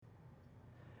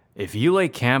If you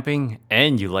like camping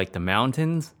and you like the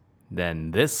mountains,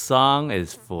 then this song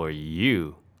is for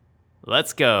you.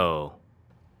 Let's go.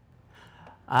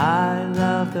 I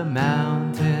love the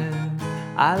mountains,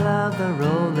 I love the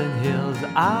rolling hills,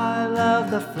 I love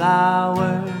the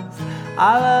flowers,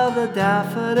 I love the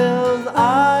daffodils,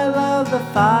 I love the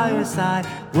fireside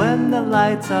when the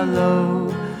lights are low.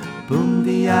 Boom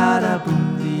diada,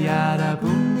 boom diada,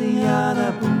 boom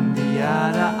diada, boom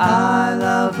diada. I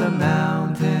love the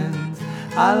mountains,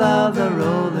 I love the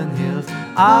rolling hills,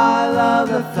 I love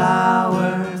the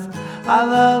flowers, I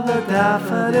love the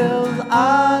daffodils,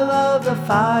 I love the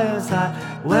fireside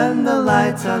when the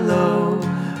lights are low.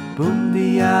 Boom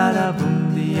diada,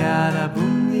 boom diada,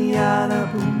 boom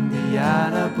diada, boom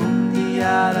diada, boom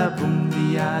diada, boom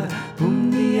diada,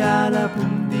 boom diada,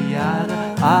 boom diada.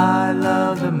 I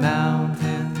love the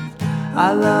mountains,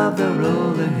 I love the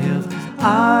rolling hills,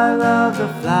 I love the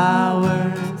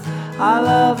flowers, I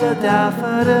love the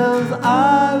daffodils,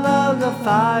 I love the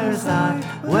fireside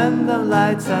when the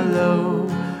lights are low.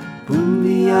 Boom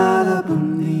diada,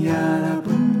 boom diada,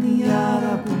 boom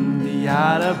diada, boom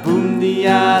diada, boom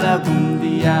diada, boom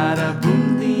diada,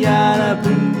 boom diada,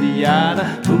 boom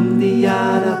diada, boom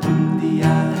diada, boom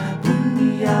diada.